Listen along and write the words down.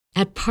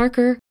At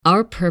Parker,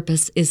 our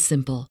purpose is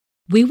simple.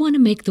 We want to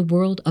make the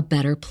world a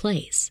better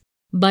place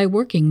by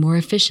working more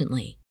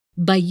efficiently,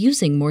 by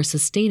using more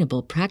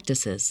sustainable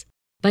practices,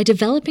 by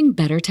developing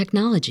better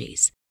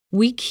technologies.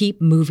 We keep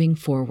moving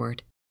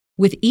forward.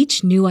 With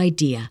each new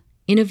idea,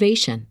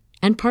 innovation,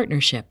 and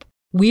partnership,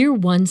 we're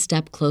one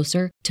step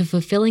closer to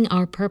fulfilling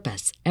our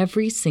purpose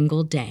every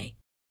single day.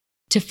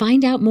 To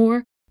find out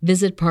more,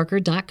 visit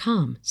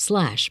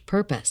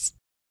parker.com/purpose.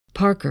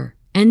 Parker,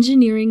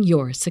 engineering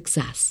your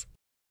success.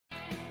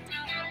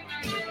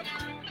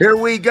 Here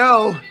we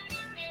go.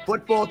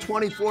 Football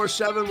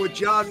 24/7 with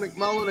John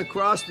McMullen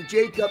across the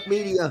Jacob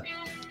Media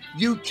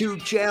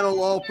YouTube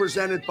channel, all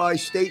presented by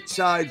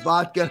Stateside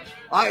Vodka.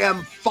 I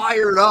am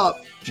fired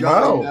up,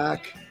 Johnny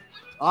Mac.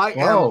 I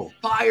am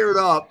fired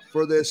up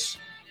for this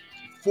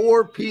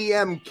 4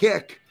 p.m.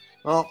 kick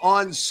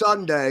on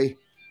Sunday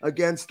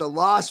against the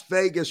Las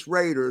Vegas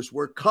Raiders.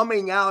 We're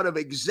coming out of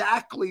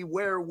exactly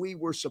where we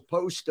were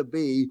supposed to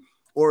be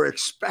or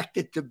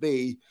expected to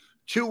be,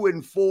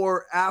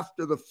 2-4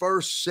 after the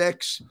first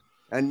 6.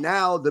 And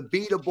now the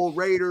beatable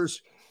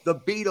Raiders, the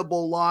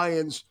beatable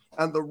Lions,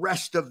 and the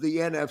rest of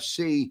the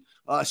NFC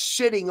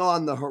sitting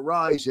on the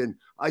horizon.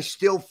 I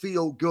still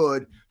feel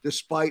good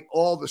despite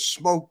all the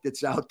smoke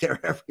that's out there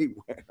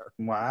everywhere.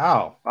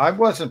 Wow. I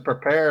wasn't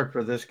prepared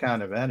for this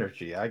kind of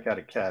energy. I got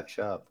to catch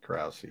up,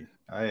 Krause.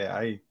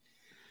 I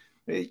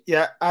am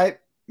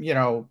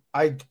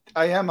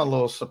a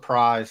little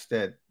surprised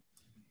at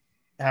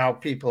how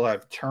people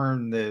have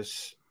turned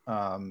this,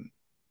 as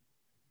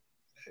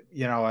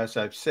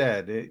I've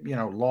said,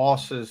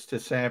 losses to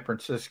San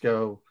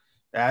Francisco,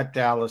 at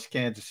Dallas,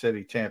 Kansas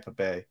City, Tampa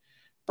Bay,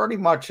 pretty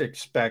much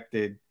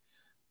expected.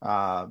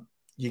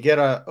 You get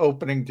an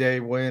opening day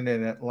win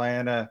in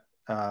Atlanta.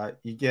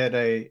 You get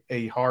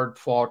a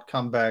hard-fought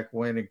comeback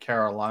win in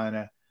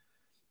Carolina.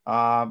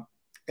 And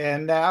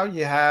now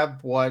you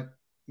have what,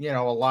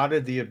 a lot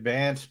of the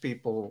advanced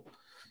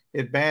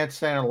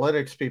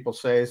analytics people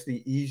say is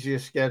the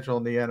easiest schedule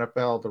in the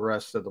NFL the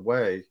rest of the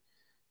way.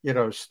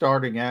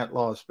 Starting at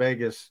Las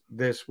Vegas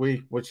this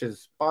week, which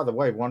is, by the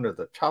way, one of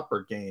the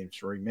tougher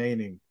games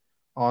remaining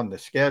on the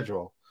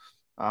schedule.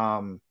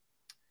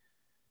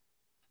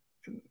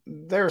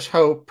 There's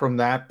hope from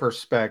that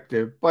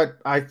perspective, but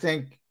I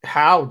think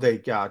how they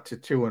got to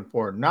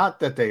 2-4, not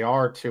that they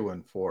are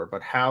 2-4,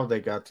 but how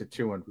they got to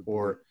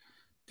 2-4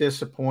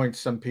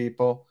 disappoints some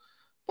people.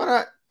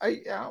 But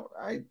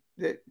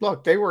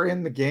look, they were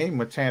in the game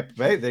with Tampa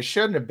Bay. They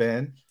shouldn't have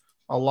been.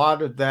 A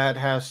lot of that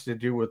has to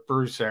do with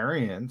Bruce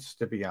Arians,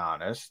 to be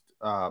honest,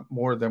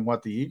 more than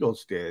what the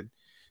Eagles did.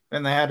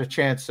 And they had a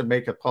chance to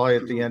make a play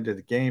at the end of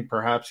the game,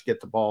 perhaps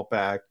get the ball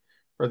back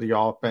for the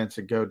offense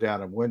and go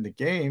down and win the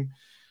game.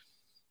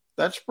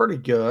 That's pretty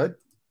good.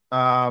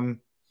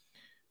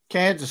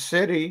 Kansas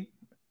City,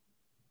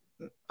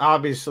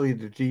 obviously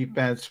the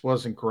defense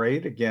wasn't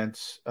great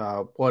against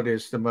what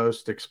is the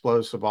most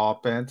explosive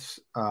offense,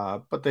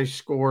 but they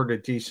scored a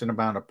decent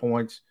amount of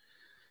points.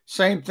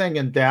 Same thing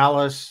in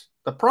Dallas.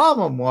 The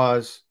problem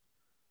was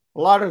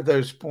a lot of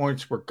those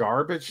points were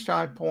garbage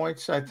time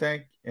points, I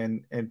think,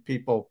 and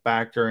people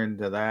factor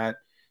into that.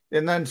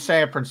 And then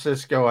San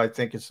Francisco, I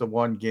think, is the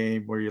one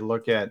game where you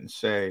look at and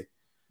say,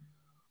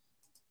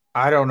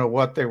 I don't know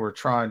what they were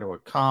trying to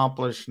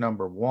accomplish,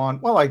 number one.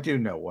 Well, I do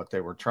know what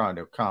they were trying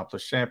to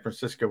accomplish. San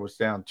Francisco was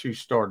down 2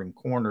 starting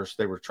corners.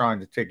 They were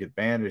trying to take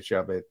advantage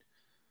of it.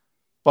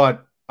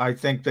 But I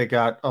think they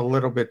got a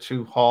little bit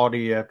too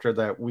haughty after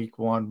that week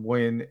 1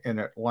 win in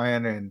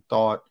Atlanta and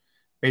thought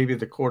maybe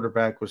the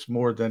quarterback was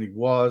more than he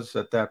was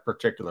at that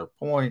particular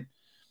point.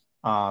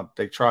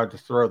 They tried to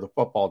throw the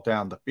football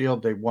down the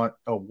field. They went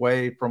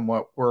away from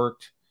what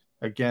worked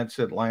against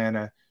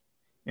Atlanta.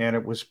 And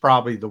it was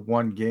probably the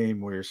one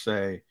game where you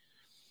say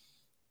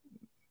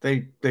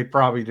they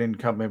probably didn't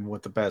come in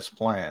with the best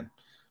plan.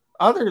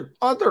 Other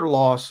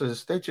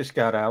losses, they just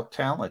got out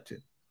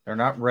talented. They're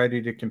not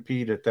ready to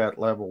compete at that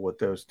level with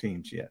those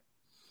teams yet.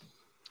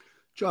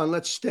 John,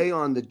 let's stay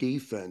on the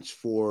defense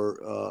for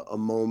a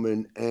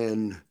moment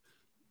and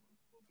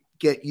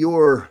get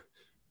your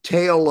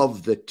tale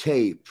of the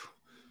tape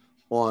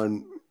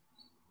on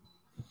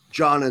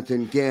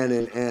Jonathan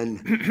Gannon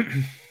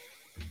and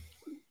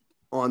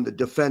on the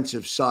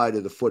defensive side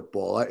of the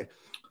football.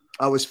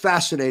 I was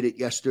fascinated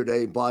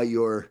yesterday by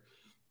your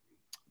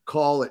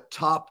call it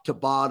top to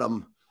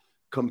bottom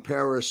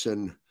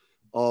comparison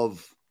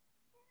of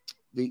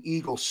the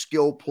Eagles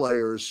skill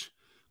players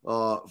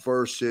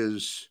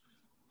versus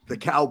the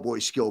Cowboy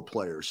skill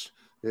players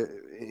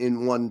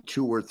in 1,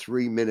 2, or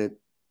 3 minute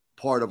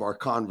part of our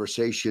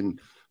conversation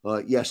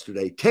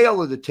yesterday.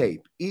 Tail of the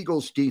tape,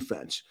 Eagles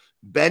defense,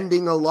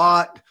 bending a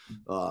lot,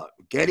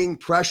 getting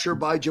pressure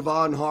by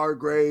Javon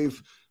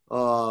Hargrave.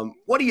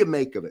 What do you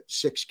make of it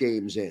 6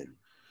 games in?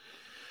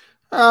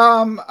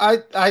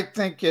 I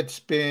think it's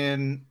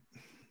been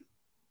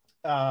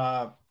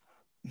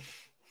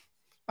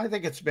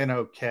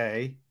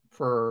okay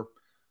for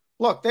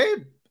look,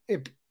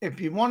 if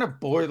you want to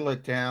boil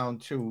it down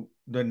to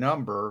the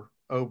number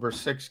over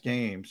 6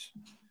 games,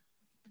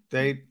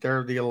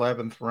 they're the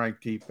 11th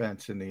ranked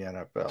defense in the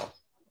NFL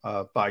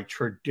by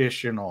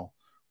traditional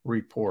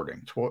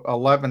reporting.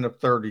 11 of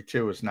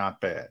 32 is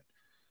not bad.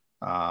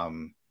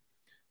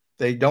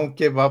 They don't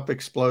give up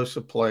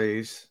explosive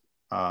plays,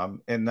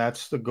 and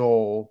that's the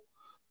goal.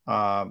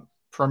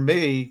 For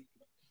me,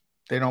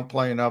 they don't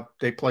play enough.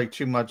 They play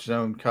too much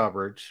zone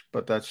coverage,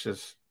 but that's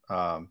just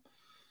a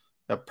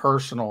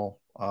personal.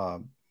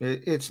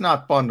 It's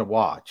not fun to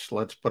watch.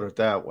 Let's put it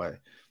that way.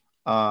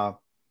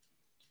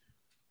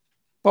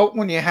 But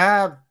when you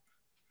have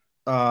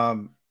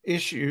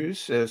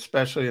issues,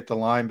 especially at the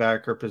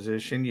linebacker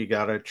position, you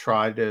got to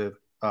try to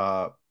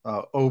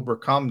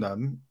overcome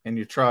them, and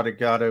you try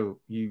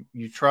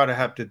to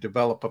have to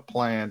develop a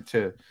plan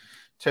to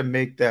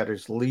make that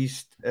as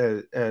least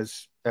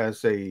as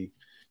a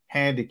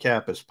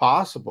handicap as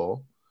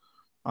possible.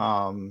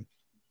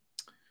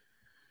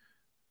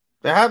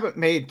 They haven't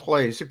made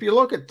plays. If you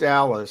look at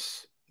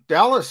Dallas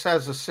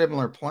has a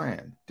similar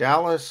plan.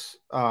 Dallas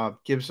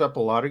gives up a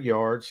lot of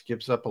yards,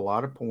 gives up a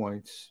lot of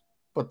points,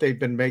 but they've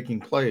been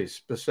making plays,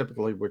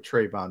 specifically with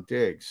Trayvon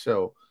Diggs.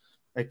 So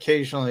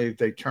occasionally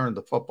they turn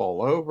the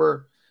football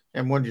over,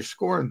 and when you're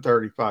scoring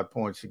 35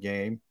 points a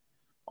game,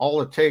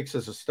 all it takes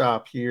is a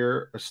stop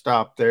here, a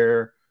stop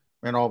there,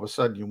 and all of a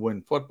sudden you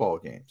win football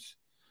games.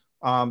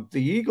 The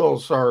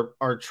Eagles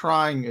are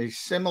trying a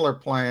similar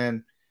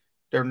plan.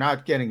 They're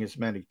not getting as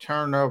many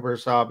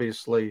turnovers,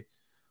 obviously.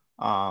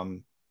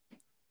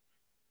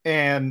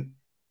 And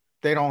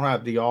they don't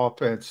have the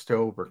offense to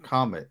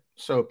overcome it.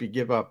 So if you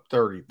give up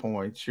 30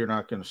 points, you're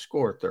not going to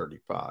score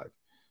 35.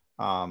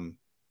 When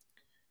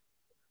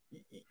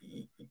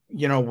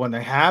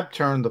they have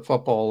turned the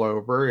football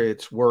over,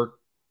 it's worked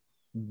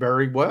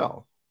very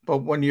well. But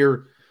when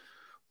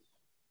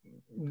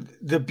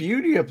the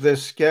beauty of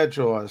this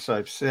schedule, as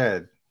I've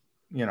said,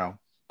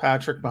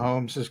 Patrick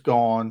Mahomes is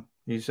gone.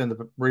 He's in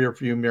the rear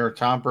view mirror.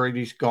 Tom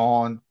Brady's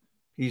gone.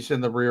 He's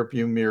in the rear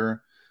view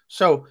mirror.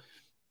 So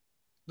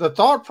the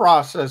thought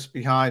process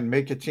behind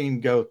make a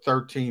team go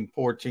 13,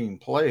 14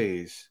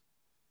 plays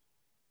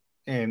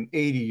and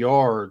 80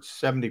 yards,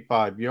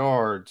 75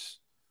 yards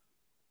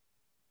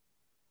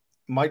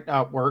might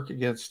not work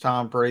against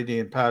Tom Brady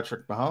and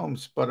Patrick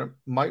Mahomes, but it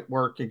might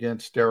work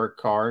against Derek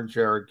Carr and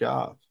Jared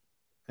Goff.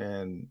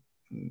 And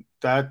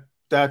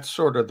that's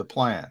sort of the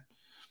plan.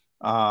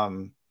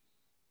 And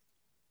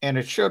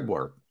it should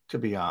work, to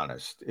be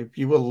honest. If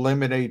you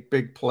eliminate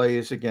big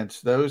plays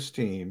against those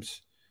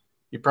teams,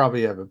 you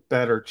probably have a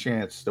better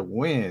chance to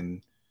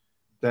win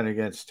than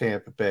against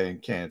Tampa Bay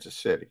and Kansas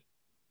City.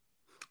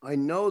 I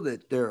know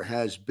that there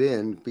has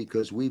been,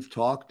 because we've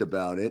talked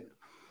about it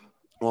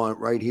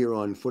right here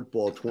on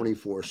Football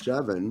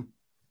 24/7,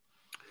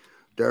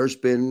 there's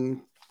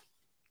been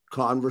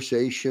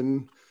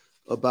conversation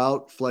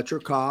about Fletcher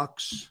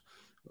Cox.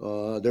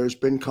 There's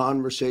been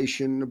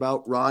conversation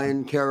about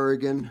Ryan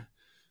Kerrigan.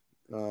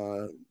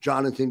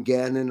 Jonathan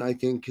Gannon, I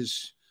think,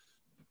 has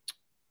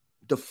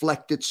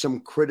deflected some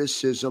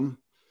criticism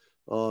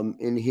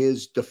in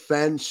his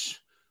defense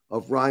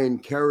of Ryan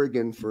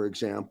Kerrigan, for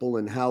example,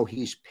 and how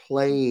he's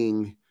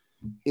playing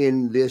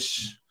in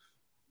this,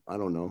 I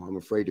don't know, I'm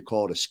afraid to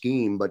call it a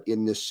scheme, but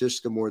in this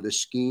system or the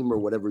scheme or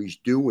whatever he's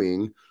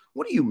doing.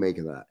 What do you make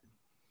of that?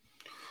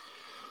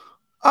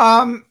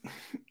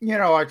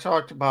 I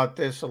talked about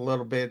this a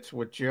little bit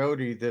with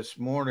Jody this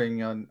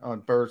morning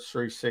on Birds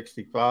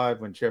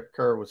 365 when Jeff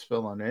Kerr was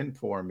filling in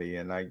for me.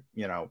 And I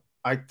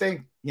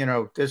think,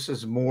 this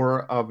is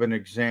more of an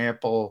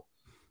example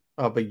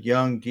of a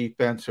young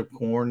defensive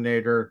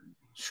coordinator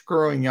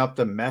screwing up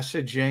the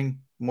messaging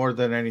more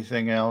than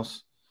anything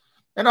else.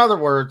 In other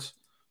words,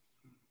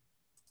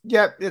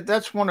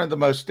 that's one of the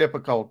most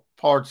difficult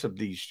parts of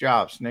these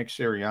jobs. Nick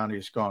Sirianni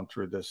has gone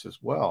through this as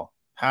well.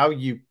 How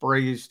you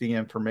phrase the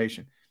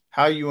information,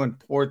 how you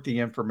import the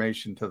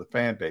information to the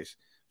fan base.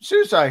 As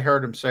soon as I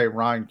heard him say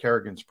Ryan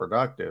Kerrigan's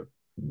productive,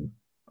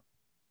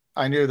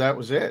 I knew that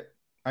was it.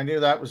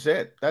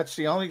 That's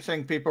the only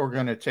thing people were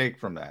going to take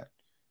from that.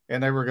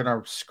 And they were going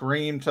to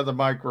scream to the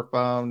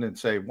microphone and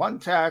say, 1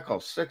 tackle,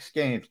 6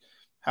 games.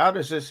 How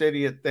does this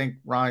idiot think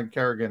Ryan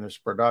Kerrigan is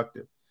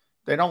productive?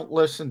 They don't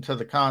listen to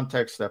the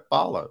context that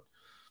followed.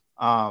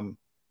 Ryan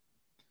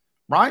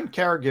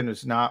Kerrigan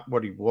is not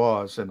what he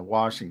was in the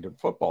Washington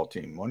football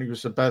team when he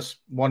was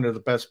one of the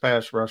best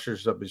pass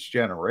rushers of his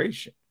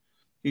generation.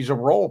 He's a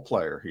role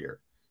player here.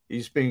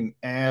 He's being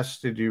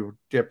asked to do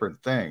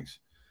different things.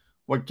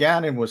 What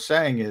Gannon was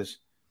saying is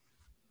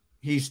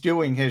he's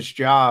doing his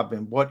job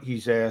and what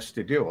he's asked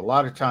to do. A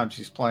lot of times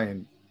he's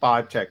playing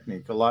 5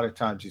 technique. A lot of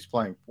times he's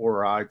playing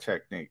 4-eye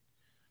technique.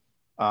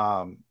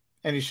 And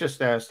he's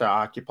just asked to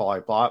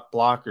occupy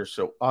blockers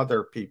so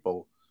other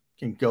people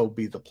can go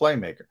be the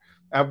playmaker.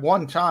 At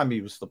one time, he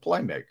was the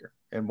playmaker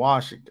in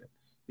Washington.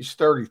 He's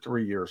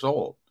 33 years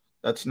old.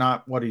 That's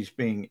not what he's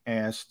being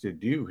asked to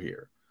do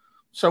here.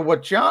 So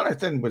what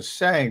Jonathan was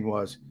saying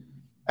was,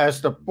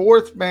 as the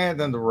 4th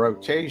man in the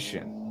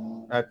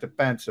rotation at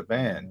defensive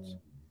end,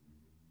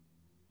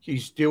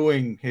 he's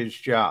doing his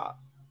job.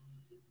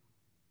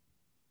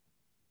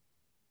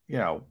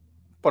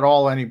 but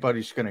all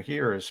anybody's going to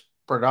hear is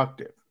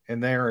productive.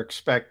 And they're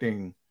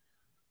expecting,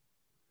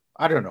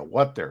 I don't know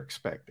what they're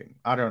expecting.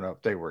 I don't know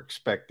if they were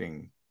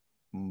expecting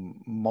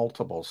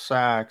multiple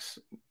sacks,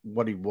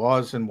 what he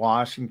was in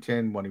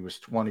Washington when he was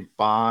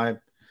 25.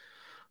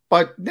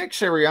 But Nick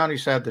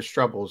Sirianni's had this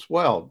trouble as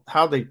well,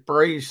 how they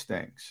phrase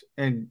things.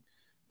 And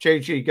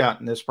JG got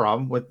in this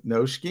problem with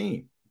no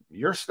scheme.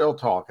 You're still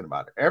talking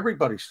about it.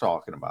 Everybody's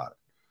talking about it.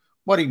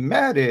 What he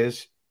meant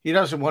is he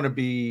doesn't want to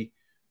be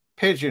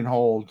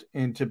pigeonholed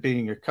into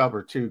being a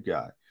cover 2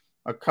 guy,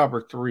 a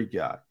cover 3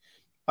 guy,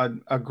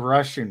 an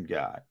aggression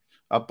guy,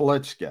 a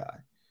blitz guy.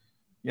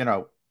 You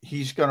know,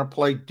 he's going to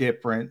play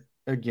different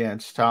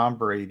against Tom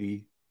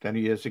Brady than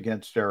he is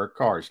against Derek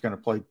Carr. He's going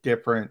to play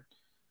different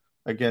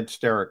against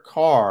Derek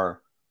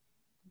Carr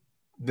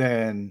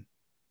than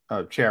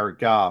Jared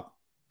Goff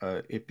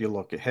if you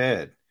look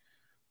ahead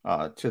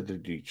to the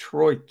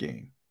Detroit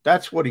game.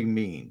 That's what he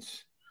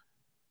means.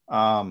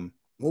 Well,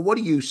 what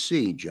do you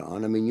see,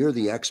 John? I mean, you're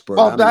the expert.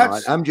 Well,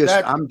 I'm just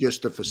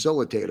a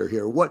facilitator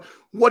here. What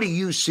do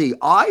you see?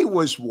 I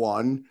was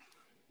one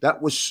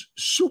that was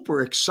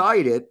super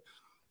excited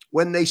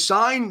when they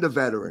signed the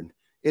veteran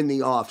in the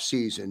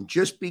offseason,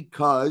 just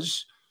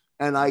because,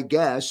 and I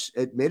guess,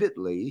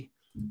 admittedly,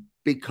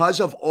 because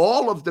of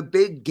all of the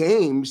big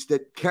games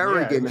that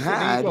Kerrigan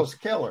had. An Eagles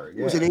killer.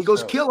 It was an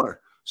Eagles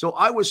killer. So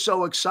I was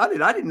so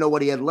excited. I didn't know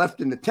what he had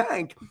left in the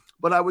tank,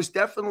 but I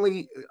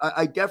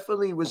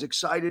definitely was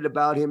excited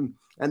about him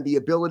and the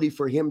ability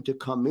for him to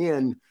come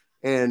in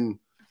and,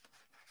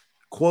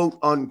 quote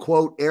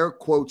unquote, air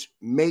quotes,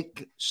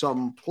 make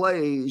some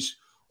plays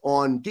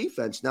on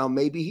defense. Now,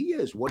 maybe he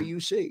is. What do you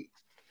see?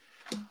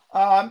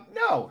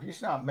 No,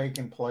 he's not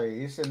making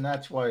plays, and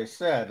that's why I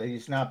said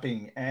he's not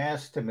being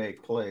asked to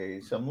make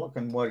plays. I'm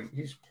looking what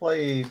he's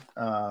played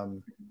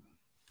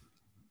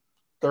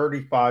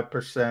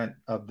 35%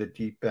 of the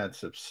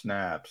defensive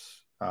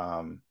snaps.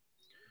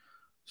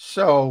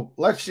 So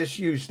let's just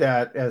use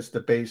that as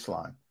the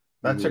baseline.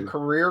 That's a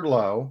career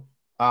low,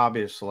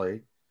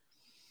 obviously.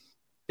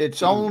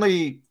 It's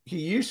only, he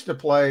used to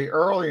play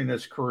early in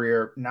his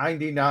career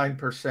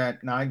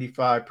 99%,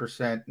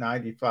 95%,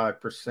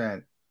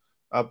 95%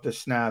 of the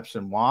snaps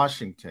in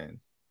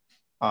Washington,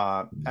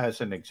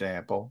 as an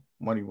example,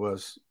 when he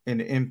was an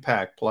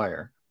impact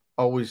player,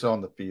 always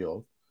on the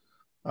field.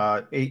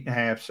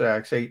 8.5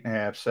 sacks,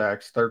 8.5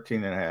 sacks,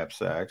 13.5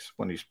 sacks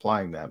when he's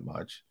playing that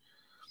much.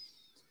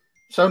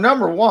 So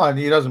number one,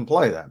 he doesn't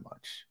play that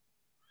much.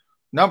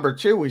 Number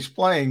two, he's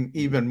playing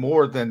even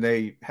more than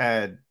they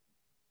had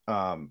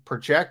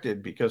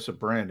projected because of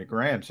Brandon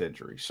Graham's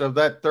injury. So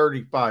that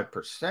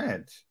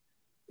 35%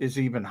 is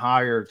even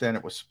higher than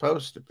it was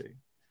supposed to be.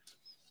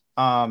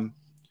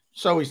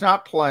 So he's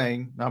not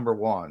playing, number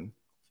one,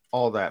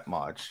 all that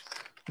much.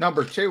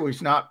 Number two,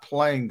 he's not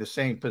playing the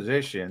same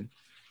position.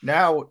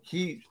 Now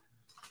the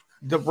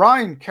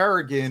Ryan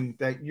Kerrigan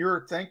that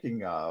you're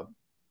thinking of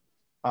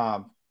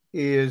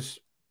is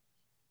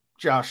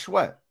Josh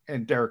Sweat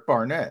and Derek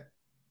Barnett.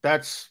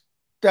 That's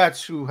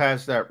who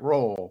has that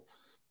role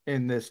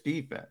in this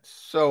defense.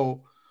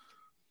 So,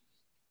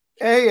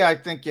 I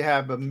think you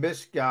have a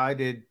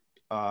misguided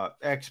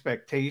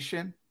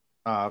expectation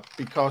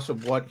because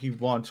of what he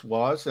once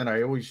was. And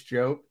I always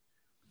joke,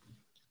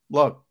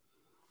 look,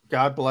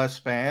 God bless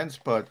fans,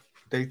 but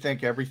they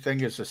think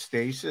everything is a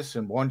stasis.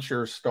 And once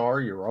you're a star,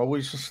 you're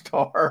always a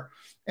star.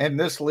 And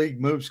this league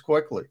moves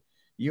quickly.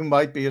 You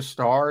might be a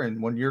star,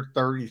 and when you're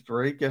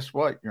 33, guess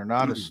what? You're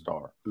not a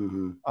star.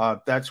 Mm-hmm.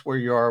 That's where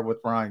you are with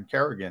Ryan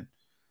Kerrigan.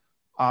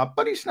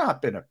 But he's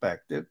not been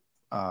effective.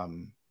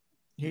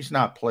 He's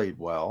not played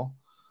well.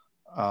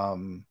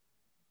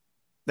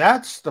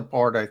 That's the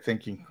part I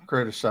think you can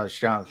criticize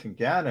Jonathan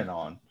Gannon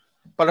on.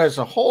 But as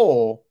a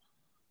whole,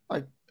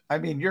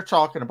 you're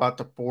talking about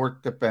the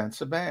fourth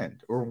defensive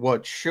end, or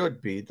what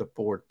should be the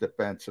fourth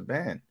defensive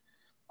end.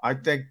 I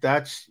think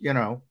that's,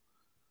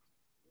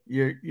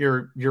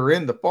 you're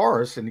in the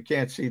forest and you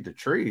can't see the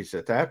trees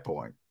at that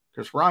point,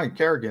 because Ryan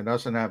Kerrigan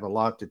doesn't have a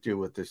lot to do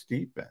with this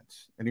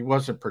defense, and he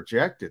wasn't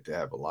projected to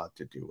have a lot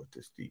to do with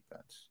this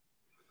defense.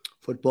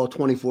 Football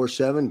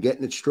 24/7,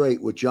 getting it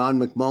straight with John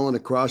McMullen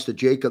across the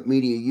Jacob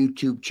Media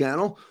YouTube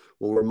channel.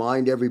 We'll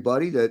remind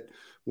everybody that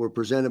we're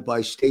presented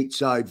by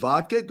Stateside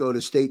Vodka. Go to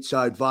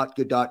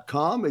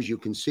statesidevodka.com. As you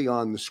can see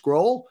on the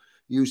scroll,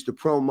 use the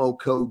promo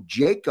code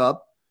JACOB.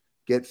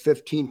 Get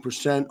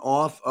 15%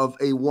 off of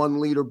a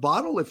 1-liter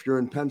bottle. If you're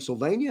in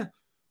Pennsylvania,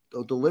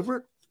 they'll deliver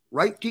it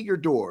right to your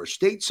door.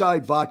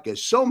 Stateside Vodka.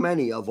 So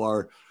many of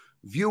our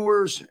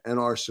viewers and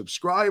our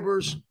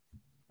subscribers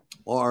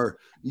are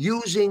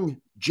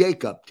using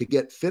Jacob to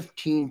get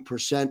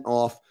 15%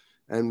 off,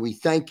 and we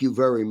thank you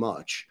very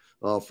much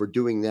for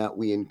doing that.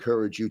 We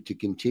encourage you to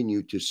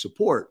continue to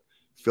support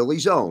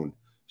Philly's own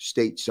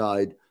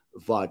Stateside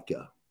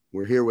Vodka.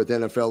 We're here with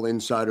NFL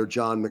insider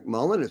John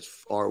McMullen.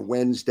 It's our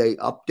Wednesday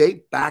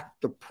update, back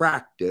to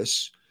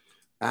practice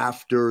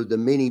after the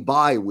mini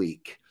bye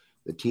week.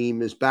 The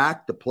team is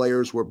back. The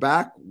players were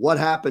back. What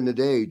happened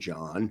today,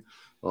 John?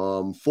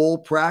 Full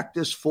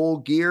practice, full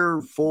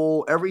gear,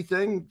 full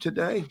everything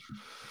today?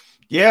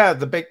 Yeah,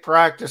 the big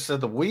practice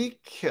of the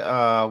week,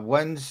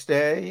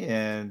 Wednesday,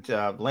 and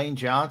Lane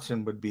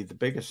Johnson would be the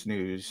biggest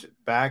news.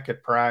 Back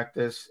at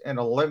practice in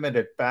a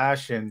limited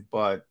fashion,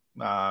 but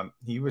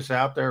he was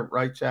out there at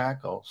right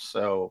tackle.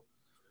 So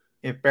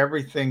if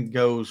everything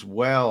goes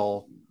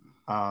well,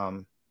 I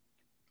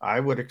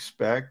would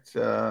expect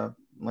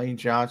Lane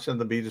Johnson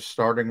to be the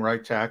starting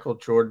right tackle,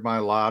 Jordan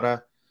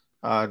Mailata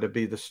to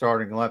be the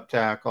starting left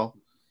tackle,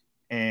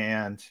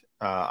 and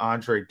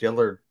Andre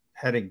Dillard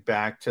heading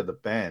back to the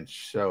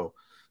bench. So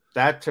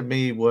that to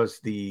me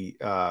was the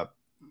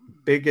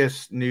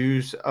biggest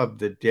news of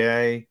the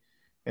day,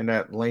 and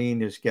that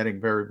Lane is getting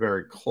very,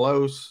 very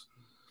close.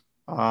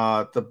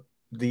 The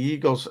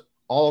Eagles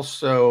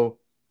also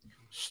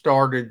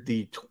started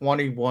the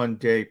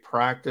 21-day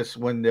practice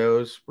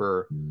windows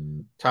for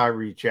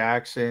Tyree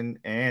Jackson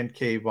and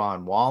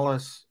Kayvon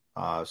Wallace.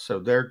 So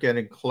they're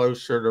getting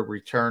closer to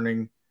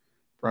returning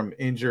from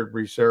injured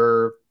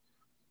reserve.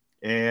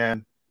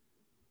 And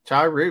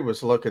Tyree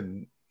was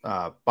looking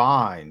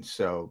fine.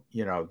 So,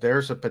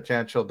 there's a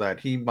potential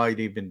that he might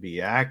even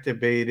be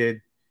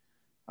activated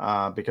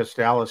because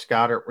Dallas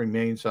Goedert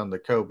remains on the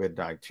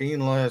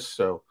COVID-19 list.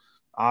 So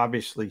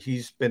obviously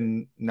he's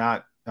been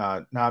not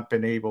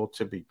been able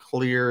to be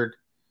cleared.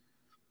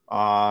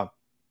 And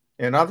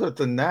other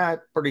than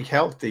that, pretty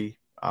healthy.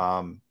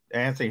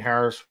 Anthony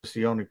Harris was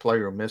the only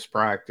player who missed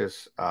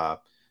practice.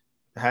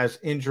 Has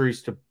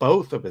injuries to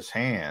both of his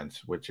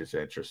hands, which is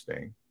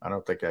interesting. I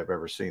don't think I've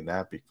ever seen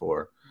that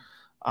before.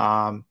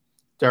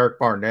 Derek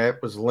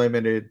Barnett was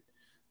limited.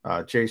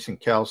 Jason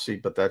Kelsey,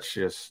 but that's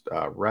just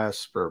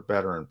rest for a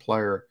veteran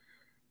player.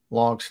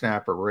 Long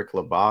snapper Rick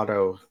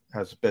Lovato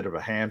has a bit of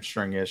a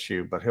hamstring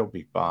issue, but he'll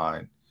be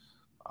fine.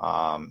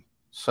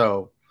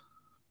 So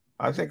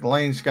I think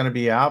Lane's going to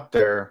be out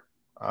there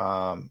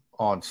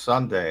on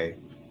Sunday,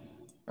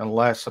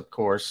 unless, of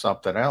course,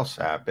 something else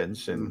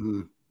happens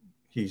and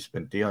he's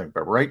been dealing.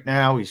 But right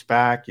now he's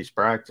back. He's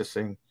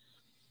practicing.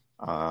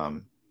 I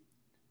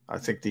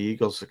think the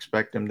Eagles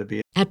expect him to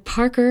be. At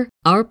Parker,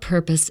 our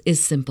purpose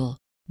is simple.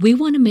 We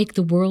want to make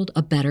the world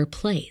a better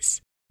place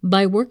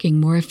by working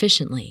more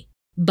efficiently,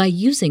 by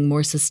using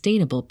more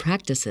sustainable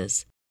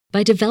practices,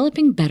 by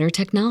developing better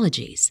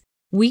technologies.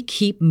 We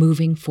keep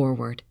moving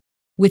forward.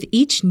 With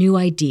each new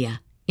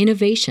idea,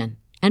 innovation,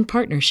 and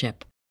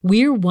partnership,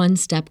 we're one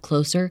step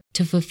closer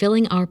to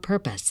fulfilling our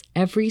purpose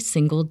every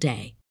single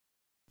day.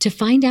 To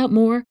find out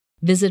more,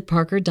 visit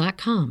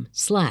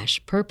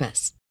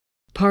parker.com/purpose.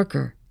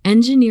 Parker,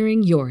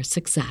 engineering your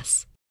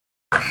success.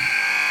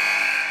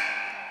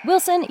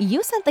 Wilson,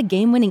 you sent the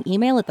game-winning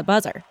email at the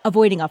buzzer,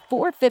 avoiding a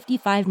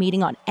 4:55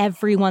 meeting on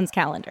everyone's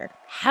calendar.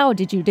 How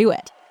did you do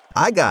it?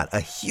 I got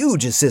a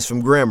huge assist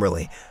from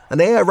Grammarly,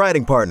 an AI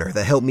writing partner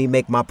that helped me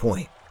make my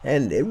point.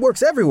 And it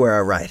works everywhere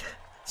I write.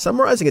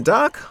 Summarizing a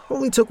doc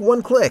only took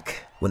one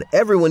click. When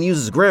everyone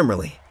uses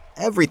Grammarly,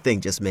 everything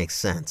just makes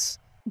sense.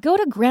 Go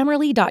to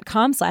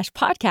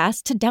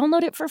Grammarly.com/podcast to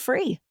download it for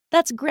free.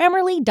 That's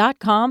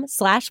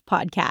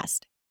Grammarly.com/podcast.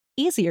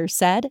 Easier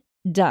said,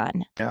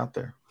 done. Out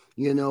there.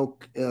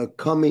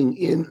 Coming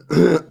in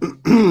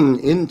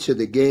into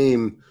the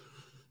game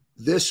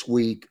this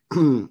week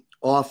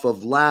off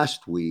of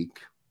last week,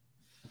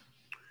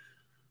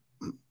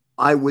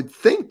 I would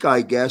think,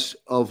 I guess,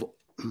 of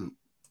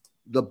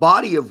the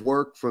body of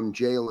work from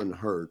Jalen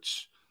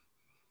Hurts.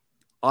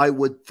 I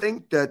would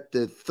think that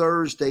the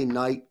Thursday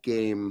night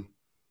game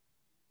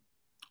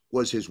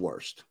was his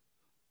worst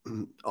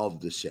of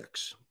the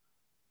six.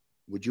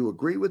 Would you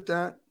agree with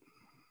that?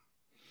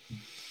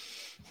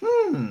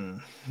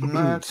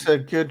 That's a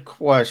good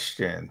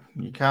question.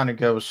 You kind of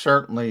go,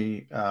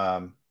 certainly,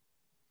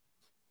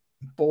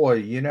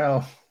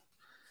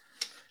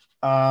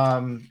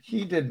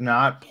 he did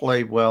not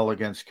play well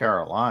against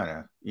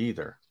Carolina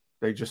either.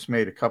 They just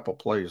made a couple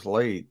plays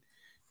late.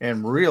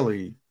 And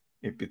really,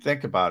 if you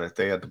think about it,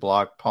 they had the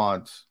block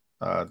punts.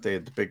 They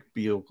had the big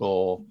field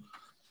goal.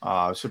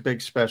 So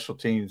big special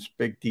teams,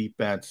 big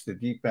defense. The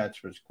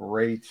defense was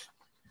great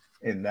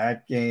in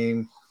that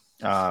game.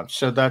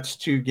 So that's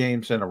 2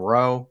 games in a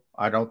row.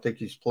 I don't think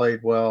he's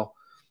played well.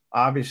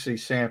 Obviously,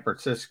 San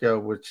Francisco,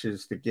 which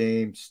is the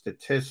game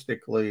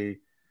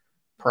statistically,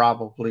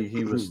 probably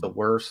he was the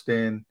worst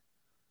in.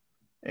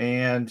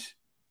 And,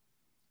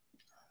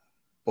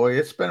 boy,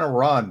 it's been a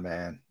run,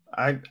 man.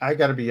 I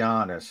got to be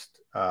honest.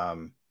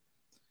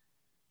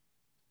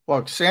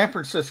 Look, San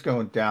Francisco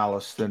and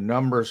Dallas, the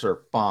numbers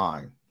are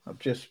fine. I'm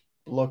just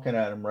looking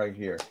at them right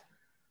here.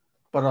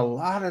 But a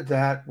lot of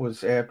that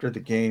was after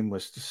the game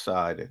was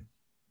decided.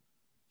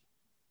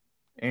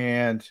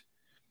 And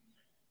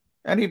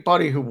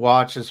anybody who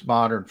watches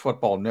modern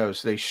football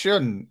knows they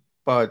shouldn't,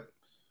 but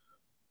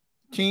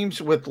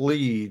teams with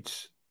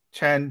leads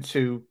tend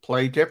to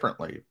play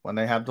differently when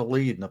they have the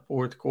lead in the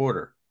fourth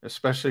quarter,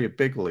 especially a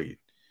big lead.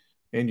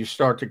 And you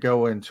start to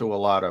go into a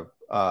lot of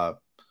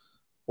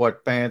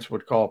what fans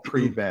would call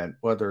prevent,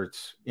 whether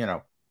it's,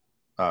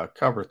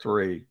 cover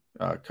 3,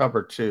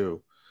 cover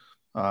 2,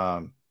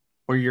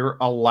 where you're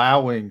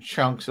allowing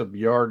chunks of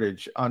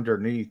yardage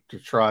underneath to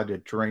try to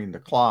drain the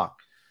clock.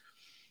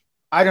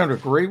 I don't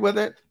agree with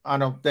it. I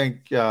don't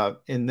think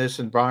in this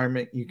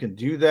environment you can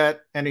do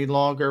that any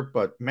longer.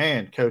 But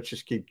man,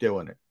 coaches keep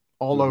doing it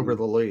all over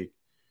the league.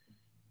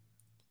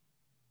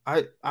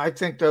 I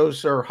think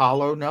those are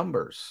hollow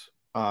numbers.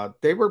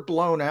 They were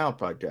blown out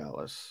by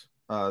Dallas.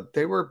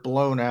 They were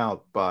blown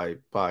out by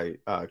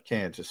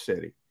Kansas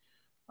City.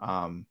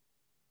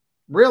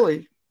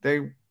 Really,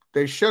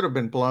 they should have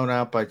been blown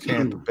out by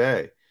Tampa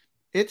Bay.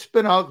 It's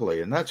been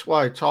ugly, and that's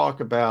why I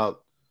talk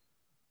about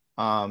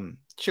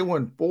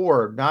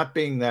 2-4 not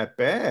being that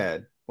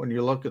bad when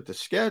you look at the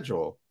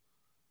schedule,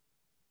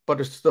 but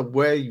it's the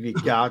way you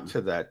got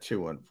to that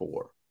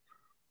 2-4.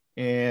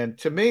 And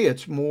to me,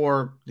 it's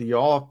more the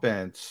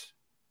offense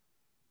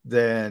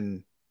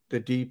than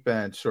the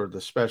defense or the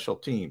special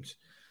teams.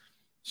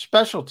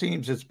 Special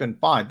teams, it's been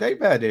fine.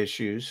 They've had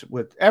issues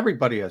with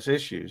everybody has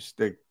issues.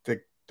 The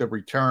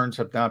returns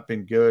have not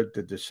been good,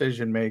 the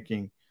decision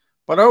making,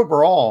 but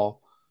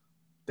overall,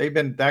 they've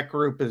been that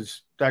group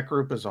as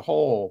a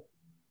whole.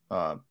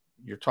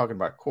 You're talking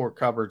about core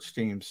coverage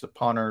teams, the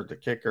punter, the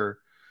kicker.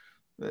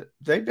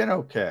 They've been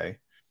okay.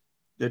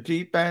 The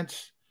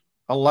defense,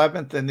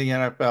 11th in the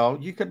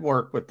NFL. You could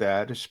work with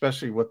that,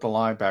 especially with the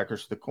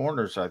linebackers. The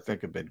corners, I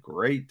think, have been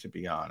great, to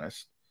be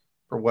honest,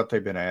 for what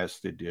they've been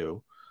asked to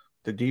do.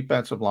 The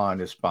defensive line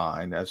is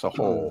fine as a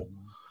whole.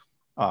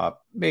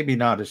 Maybe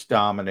not as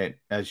dominant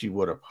as you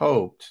would have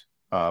hoped,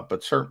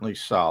 but certainly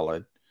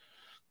solid.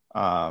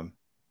 I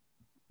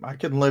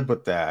can live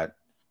with that.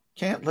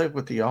 Can't live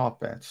with the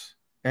offense.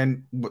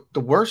 And the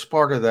worst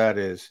part of that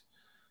is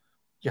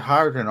you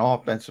hired an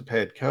offensive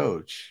head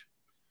coach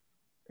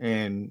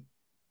and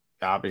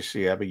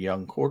obviously have a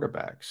young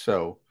quarterback.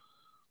 So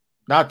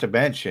not to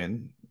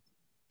mention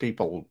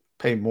people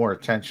pay more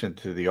attention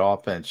to the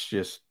offense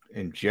just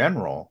in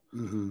general.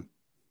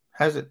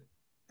 Hasn't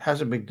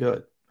been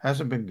good.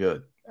 Hasn't been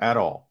good at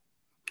all.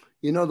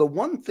 You know, the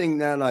one thing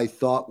that I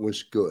thought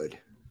was good,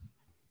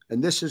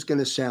 and this is going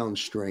to sound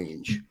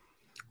strange,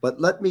 but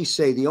let me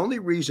say the only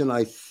reason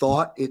I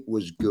thought it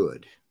was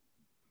good,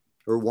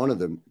 or one of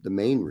the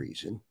main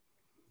reason,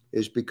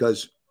 is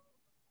because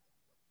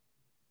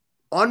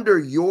under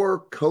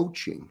your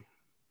coaching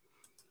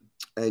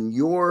and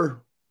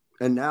your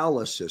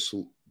analysis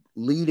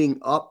leading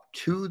up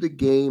to the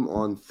game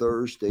on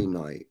Thursday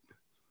night,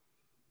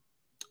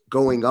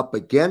 going up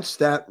against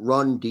that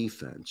run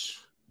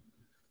defense,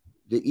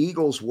 the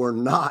Eagles were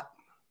not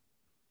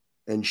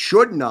and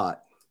should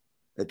not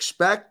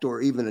expect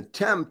or even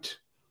attempt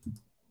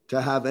to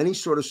have any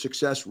sort of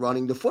success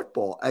running the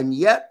football. And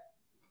yet,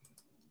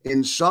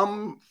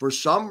 for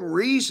some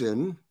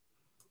reason,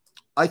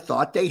 I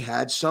thought they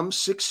had some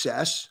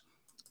success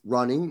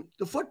running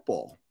the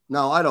football.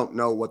 Now, I don't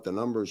know what the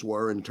numbers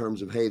were in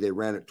terms of, hey, they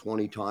ran it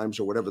 20 times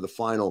or whatever the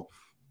final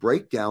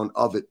breakdown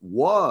of it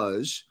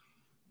was,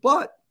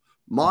 but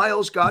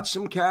Miles got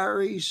some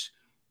carries.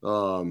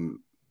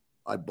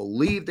 I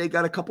believe they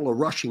got a couple of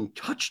rushing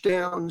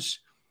touchdowns,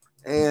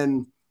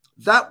 and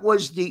that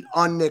was the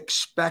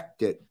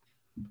unexpected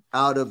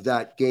out of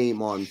that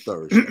game on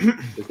Thursday.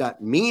 Does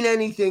that mean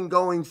anything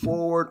going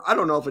forward? I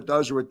don't know if it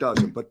does or it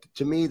doesn't, but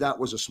to me, that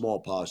was a small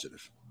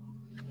positive.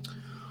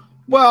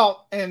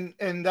 Well, and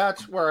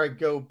that's where I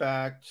go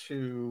back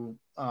to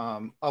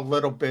a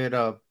little bit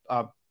of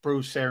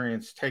Bruce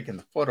Arians taking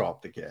the foot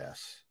off the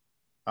gas.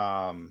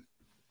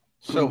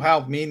 So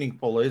how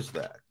meaningful is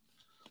that?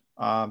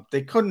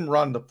 They couldn't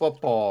run the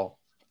football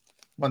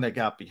when they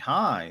got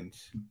behind.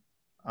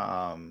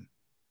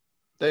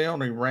 They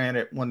only ran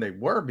it when they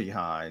were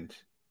behind.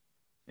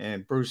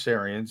 And Bruce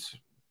Arians,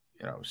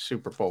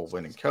 Super Bowl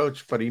winning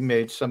coach, but he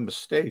made some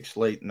mistakes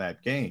late in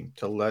that game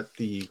to let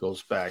the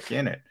Eagles back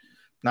in it.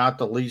 Not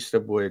the least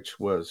of which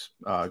was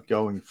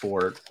going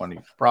for it when he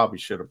probably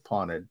should have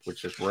punted,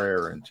 which is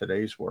rare in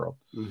today's world.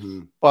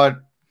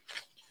 But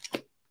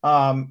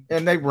and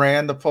they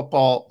ran the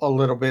football a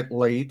little bit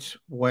late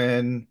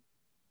when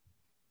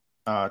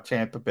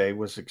Tampa Bay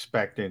was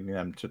expecting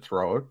them to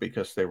throw it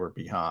because they were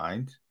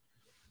behind.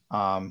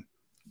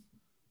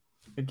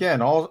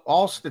 Again,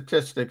 all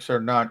statistics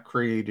are not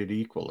created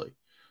equally.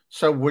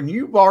 So when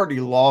you've already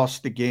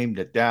lost the game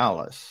to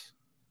Dallas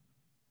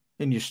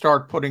and you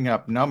start putting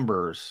up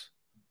numbers,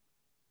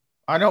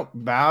 I don't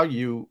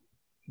value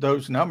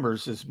those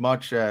numbers as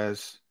much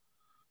as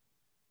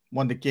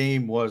when the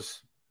game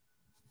was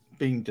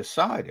being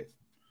decided.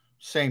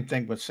 Same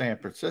thing with San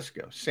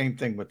Francisco. Same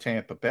thing with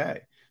Tampa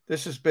Bay.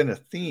 This has been a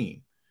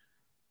theme.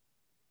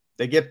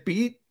 They get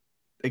beat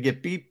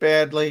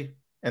badly,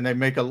 and they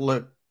make it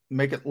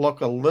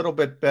look a little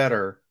bit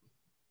better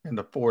in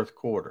the fourth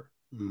quarter.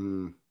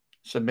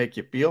 So make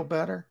you feel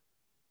better?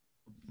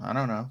 I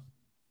don't know.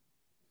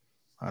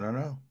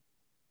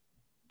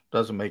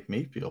 Doesn't make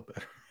me feel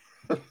better.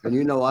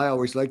 And I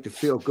always like to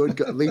feel good,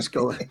 at least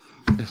going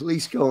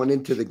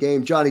into the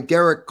game. Johnny,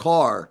 Derek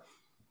Carr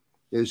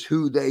is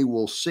who they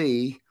will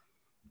see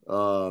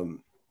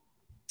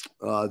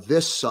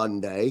this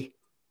Sunday.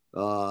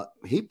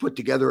 He put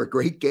together a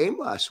great game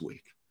last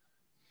week.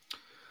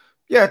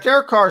 Yeah,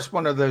 Derek Carr is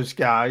one of those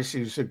guys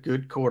who's a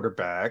good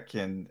quarterback,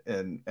 and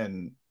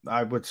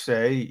I would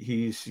say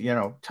he's,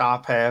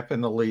 top half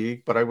in the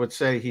league, but I would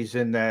say he's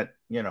in that,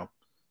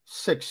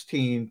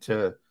 16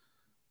 to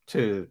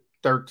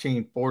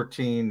 13,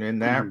 14 in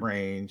that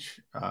range.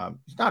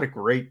 He's not a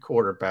great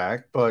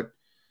quarterback, but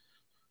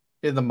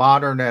in the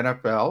modern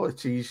NFL,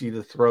 it's easy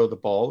to throw the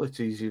ball,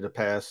 it's easy to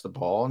pass the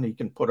ball, and he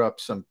can put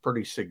up some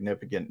pretty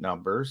significant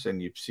numbers,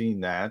 and you've seen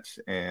that.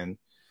 And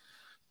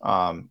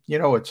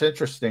it's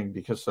interesting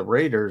because the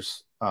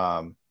Raiders,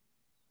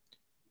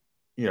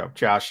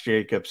 Josh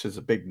Jacobs is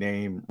a big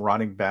name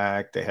running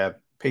back. They have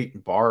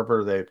Peyton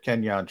Barber. They have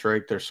Kenyon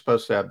Drake. They're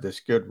supposed to have this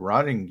good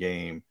running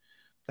game.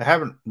 They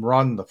haven't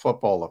run the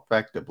football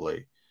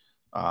effectively,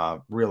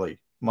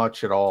 really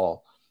much at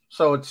all.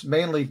 So it's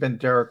mainly been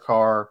Derek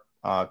Carr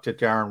to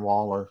Darren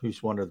Waller,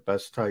 who's one of the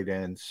best tight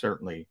ends,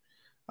 certainly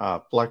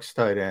flex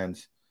tight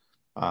ends.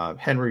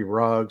 Henry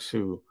Ruggs,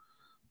 who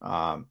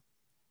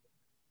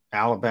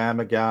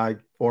Alabama guy,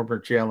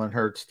 former Jalen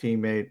Hurts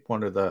teammate,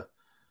 one of the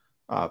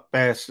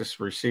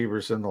fastest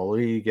receivers in the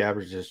league,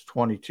 averages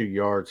 22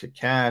 yards a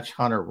catch.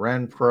 Hunter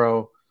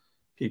Renfrow,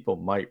 people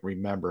might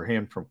remember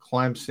him from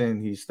Clemson.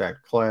 He's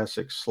that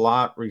classic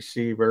slot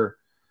receiver.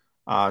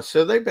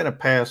 So they've been a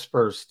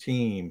pass-first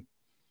team.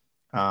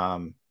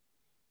 And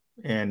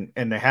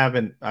they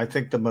haven't, I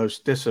think the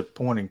most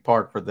disappointing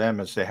part for them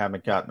is they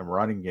haven't gotten a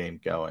running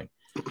game going.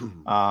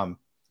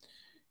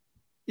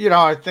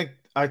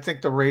 I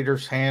think the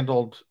Raiders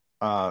handled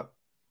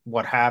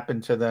what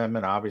happened to them,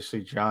 and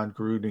obviously John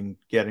Gruden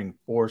getting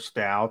forced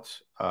out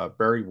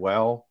very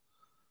well,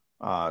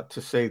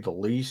 to say the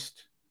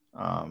least.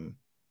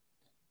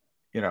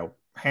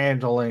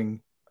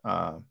 Handling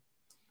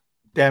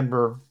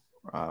Denver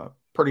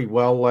pretty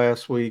well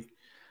last week.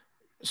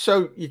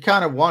 So you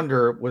kind of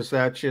wonder, was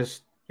that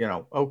just,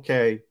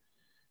 okay,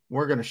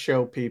 we're going to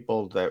show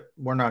people that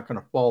we're not going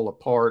to fall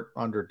apart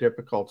under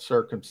difficult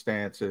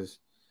circumstances,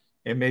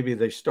 and maybe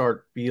they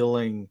start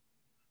feeling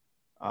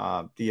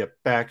the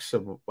effects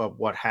of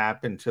what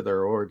happened to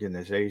their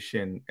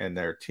organization and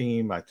their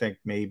team. I think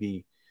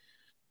maybe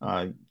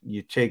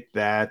you take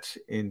that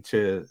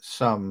into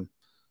some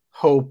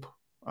hope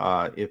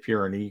if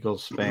you're an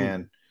Eagles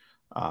fan.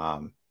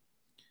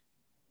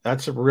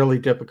 That's a really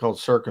difficult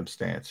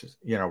circumstances.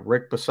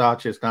 Rick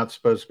Bisaccia is not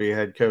supposed to be a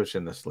head coach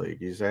in this league.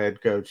 He's a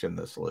head coach in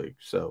this league.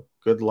 So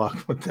good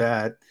luck with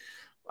that.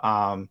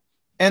 And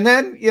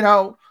then,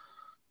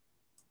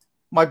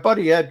 my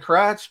buddy Ed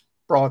Kratz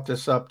brought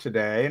this up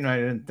today, and I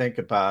didn't think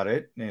about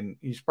it. And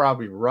he's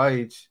probably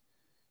right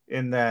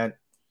in that,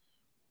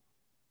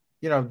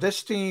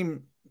 this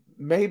team,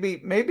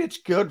 maybe it's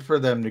good for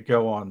them to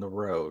go on the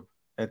road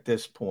at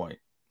this point.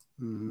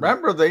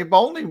 Remember, they've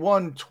only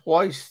won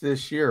twice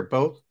this year,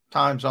 both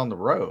times on the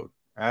road,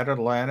 at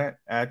Atlanta,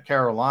 at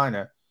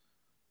Carolina.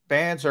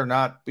 Fans are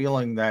not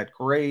feeling that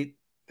great.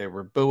 They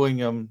were booing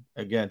them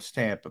against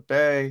Tampa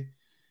Bay.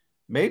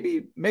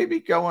 Maybe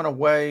going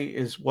away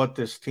is what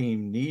this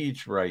team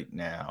needs right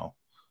now.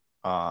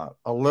 A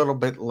little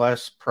bit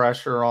less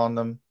pressure on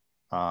them.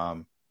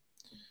 I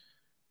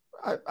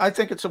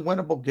think it's a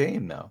winnable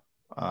game, though.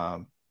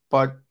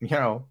 But,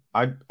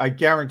 I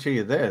guarantee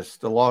you this,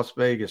 the Las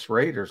Vegas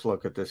Raiders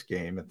look at this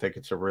game and think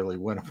it's a really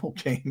winnable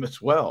game as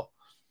well.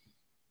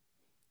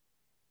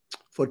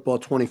 Football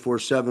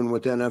 24/7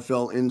 with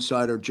NFL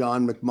insider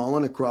John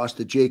McMullen across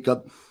the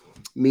Jacob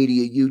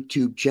Media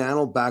YouTube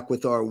channel, back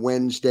with our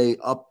Wednesday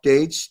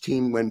updates.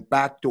 Team went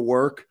back to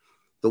work.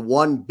 The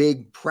one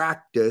big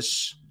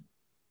practice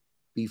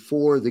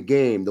before the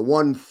game, the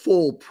one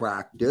full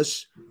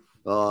practice,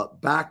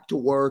 back to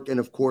work. And,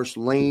 of course,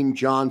 Lane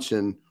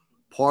Johnson,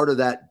 part of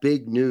that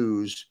big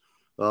news,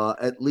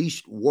 at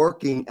least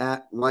working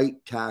at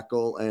right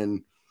tackle,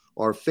 and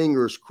our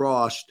fingers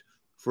crossed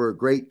for a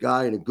great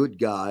guy and a good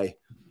guy.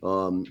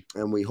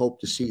 And we hope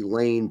to see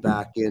Lane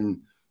back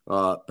in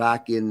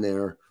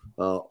there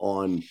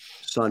on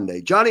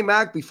Sunday. Johnny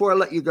Mac, before I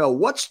let you go,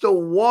 what's the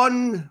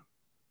one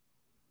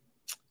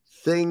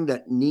thing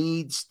that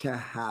needs to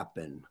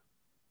happen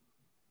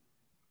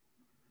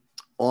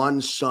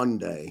on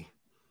Sunday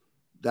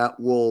that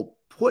will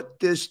put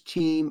this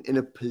team in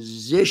a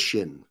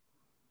position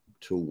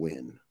to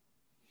win?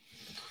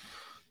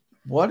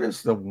 What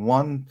is the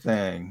one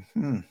thing?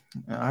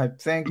 I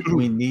think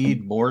we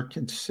need more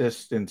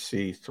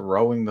consistency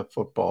throwing the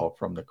football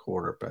from the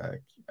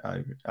quarterback.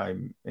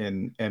 And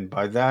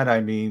by that I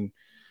mean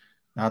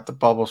not the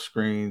bubble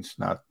screens,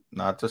 not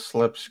the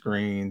slip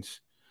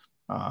screens,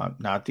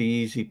 not the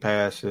easy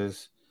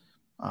passes.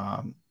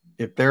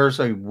 If there's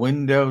a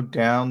window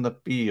down the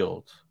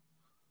field,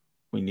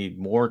 we need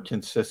more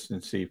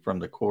consistency from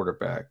the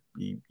quarterback.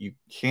 You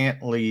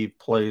can't leave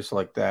plays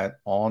like that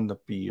on the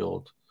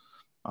field.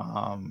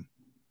 And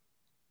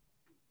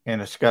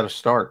it's got to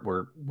start.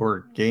 We're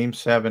game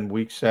 7,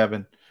 week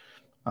 7.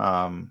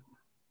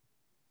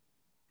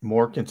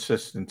 More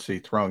consistency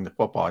throwing the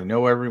football. I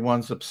know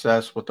everyone's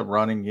obsessed with the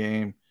running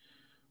game.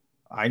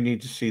 I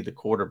need to see the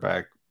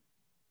quarterback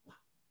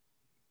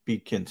be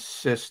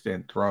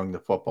consistent throwing the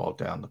football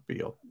down the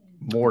field.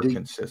 more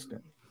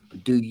consistent.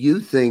 Do you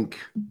think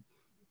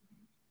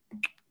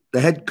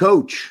the head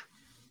coach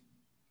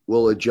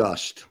will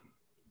adjust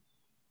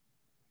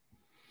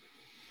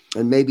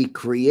and maybe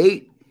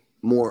create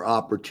more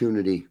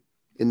opportunity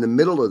in the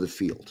middle of the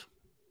field?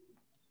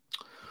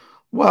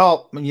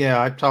 Well, yeah,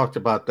 I've talked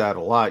about that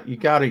a lot. You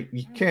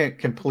can't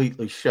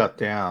completely shut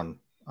down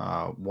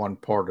one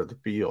part of the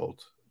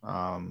field.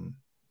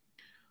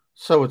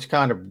 So it's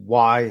kind of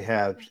why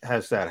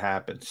has that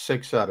happened?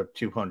 6 out of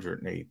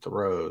 208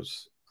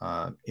 throws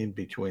in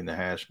between the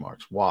hash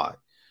marks. Why?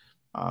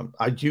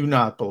 I do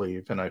not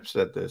believe, and I've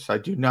said this, I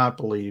do not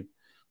believe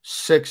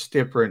 6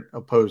 different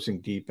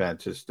opposing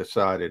defenses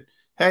decided,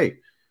 hey,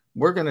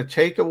 we're going to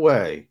take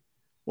away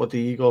what the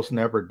Eagles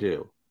never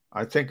do.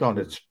 I think on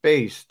its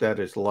face, that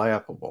is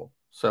laughable.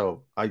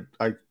 So I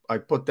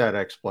put that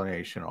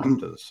explanation off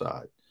to the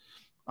side.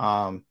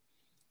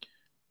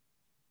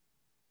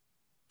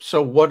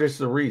 So what is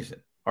the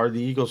reason? Are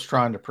the Eagles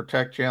trying to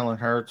protect Jalen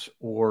Hurts,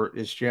 or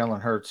is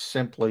Jalen Hurts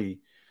simply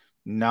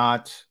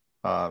not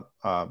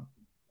does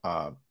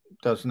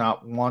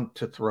not want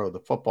to throw the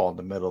football in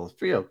the middle of the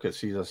field because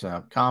he doesn't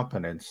have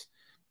confidence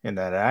in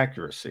that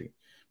accuracy?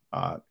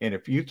 And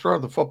if you throw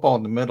the football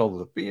in the middle of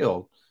the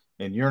field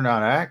and you're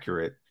not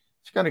accurate,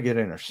 it's going to get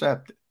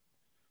intercepted.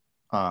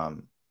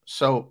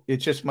 So it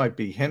just might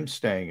be him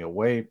staying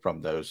away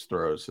from those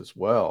throws as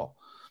well.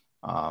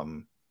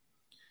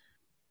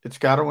 It's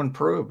got to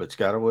improve. It's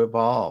got to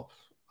evolve.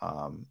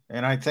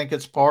 And I think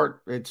it's I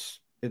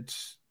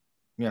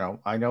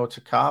know it's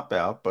a cop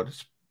out, but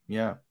it's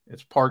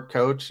part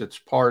coach. It's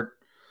part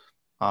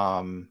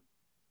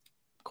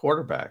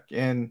quarterback.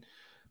 And,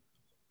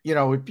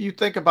 if you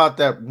think about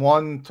that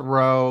one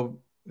throw,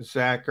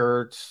 Zach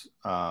Ertz,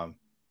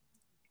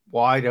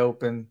 wide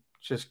open,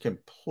 just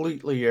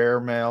completely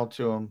airmailed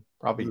to him,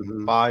 probably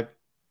 5,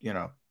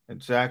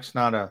 and Zach's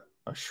not a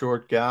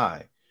short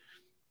guy.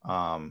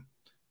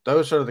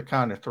 Those are the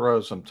kind of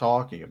throws I'm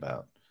talking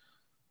about.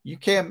 You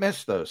can't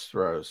miss those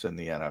throws in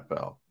the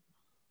NFL.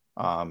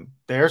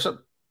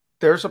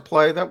 There's a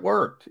play that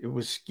worked. It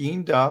was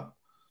schemed up.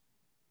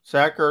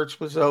 Zach Ertz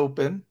was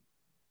open,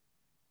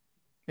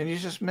 and you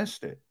just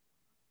missed it.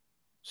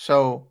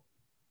 So,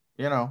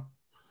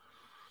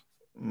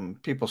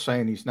 people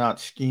saying he's not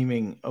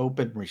scheming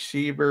open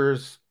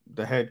receivers,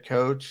 the head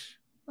coach.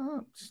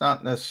 It's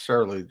not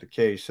necessarily the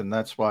case, and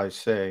that's why I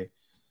say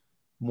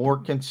more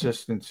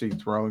consistency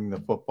throwing the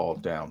football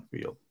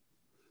downfield.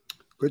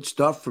 Good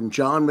stuff from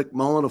John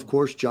McMullen. Of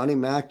course, Johnny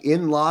Mac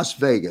in Las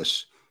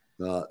Vegas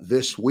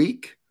this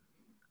week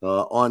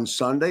on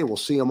Sunday. We'll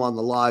see him on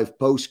the live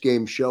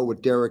post-game show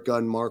with Derek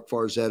Gunn, Mark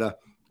Farzetta,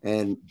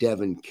 and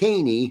Devin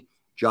Caney.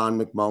 John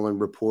McMullen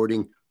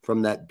reporting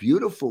from that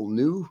beautiful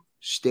new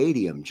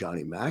stadium,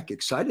 Johnny Mac.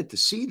 Excited to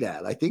see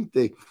that. I think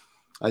the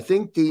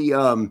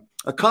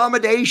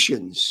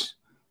accommodations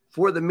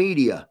for the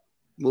media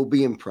will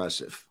be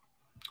impressive.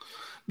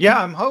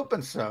 Yeah, I'm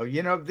hoping so.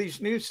 These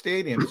new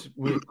stadiums,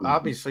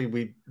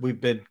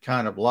 we've been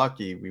kind of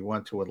lucky. We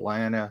went to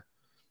Atlanta,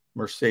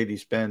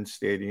 Mercedes-Benz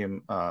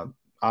Stadium,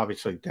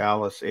 obviously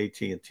Dallas,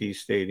 AT&T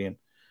Stadium.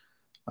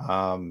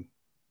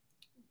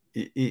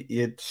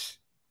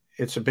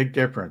 It's a big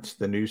difference,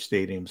 the new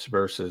stadiums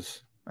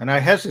versus, and I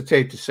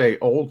hesitate to say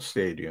old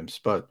stadiums,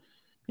 but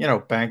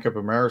Bank of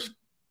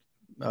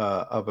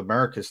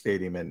America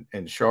Stadium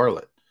in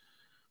Charlotte.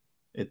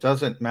 It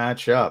doesn't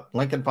match up.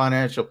 Lincoln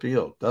Financial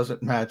Field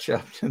doesn't match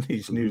up to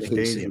these new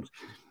stadiums.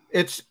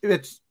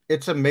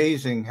 It's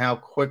amazing how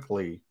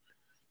quickly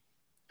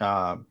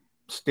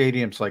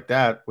stadiums like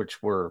that,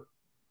 which were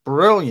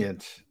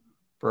brilliant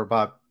for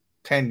about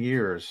 10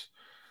 years,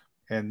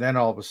 and then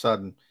all of a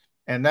sudden,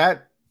 and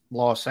that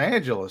Los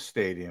Angeles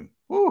stadium,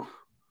 whew,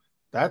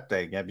 that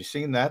thing. Have you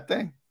seen that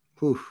thing?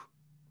 Whew,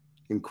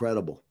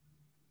 incredible.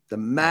 The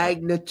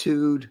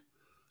magnitude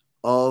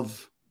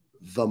of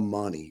the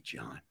money,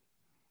 John.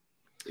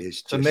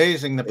 It's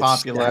amazing the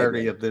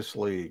popularity of this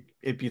league.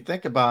 If you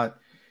think about,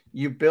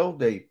 you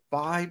build a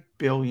 $5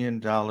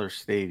 billion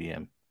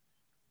stadium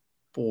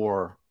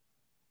for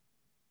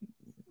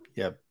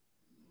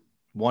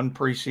one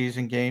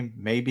preseason game,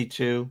 maybe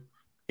 2,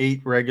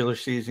 8 regular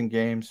season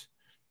games.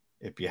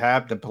 If you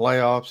have the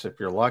playoffs, if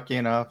you're lucky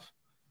enough,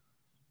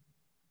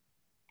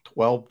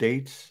 12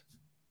 dates,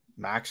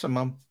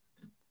 maximum,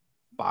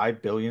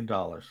 $5 billion.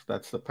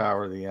 That's the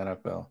power of the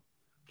NFL.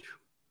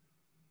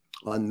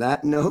 On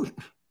that note,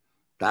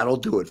 that'll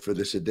do it for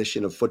this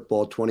edition of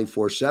Football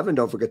 24/7.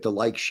 Don't forget to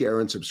like,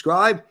 share, and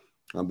subscribe.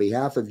 On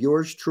behalf of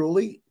yours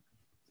truly,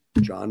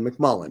 John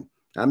McMullen,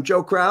 I'm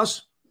Joe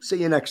Kraus.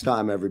 See you next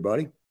time,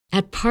 everybody.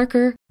 At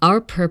Parker,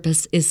 our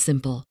purpose is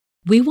simple.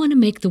 We want to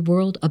make the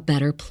world a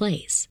better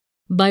place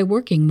by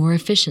working more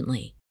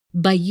efficiently,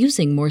 by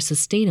using more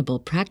sustainable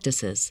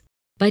practices,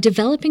 by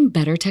developing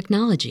better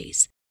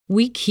technologies.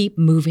 We keep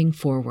moving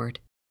forward.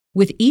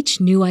 With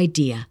each new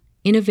idea,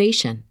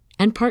 innovation,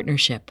 and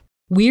partnership,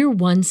 we're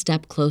one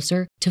step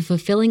closer to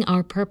fulfilling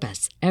our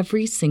purpose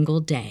every single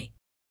day.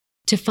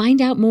 To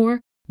find out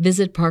more,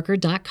 visit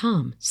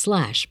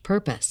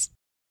parker.com/purpose.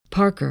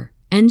 Parker,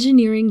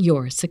 engineering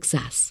your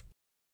success.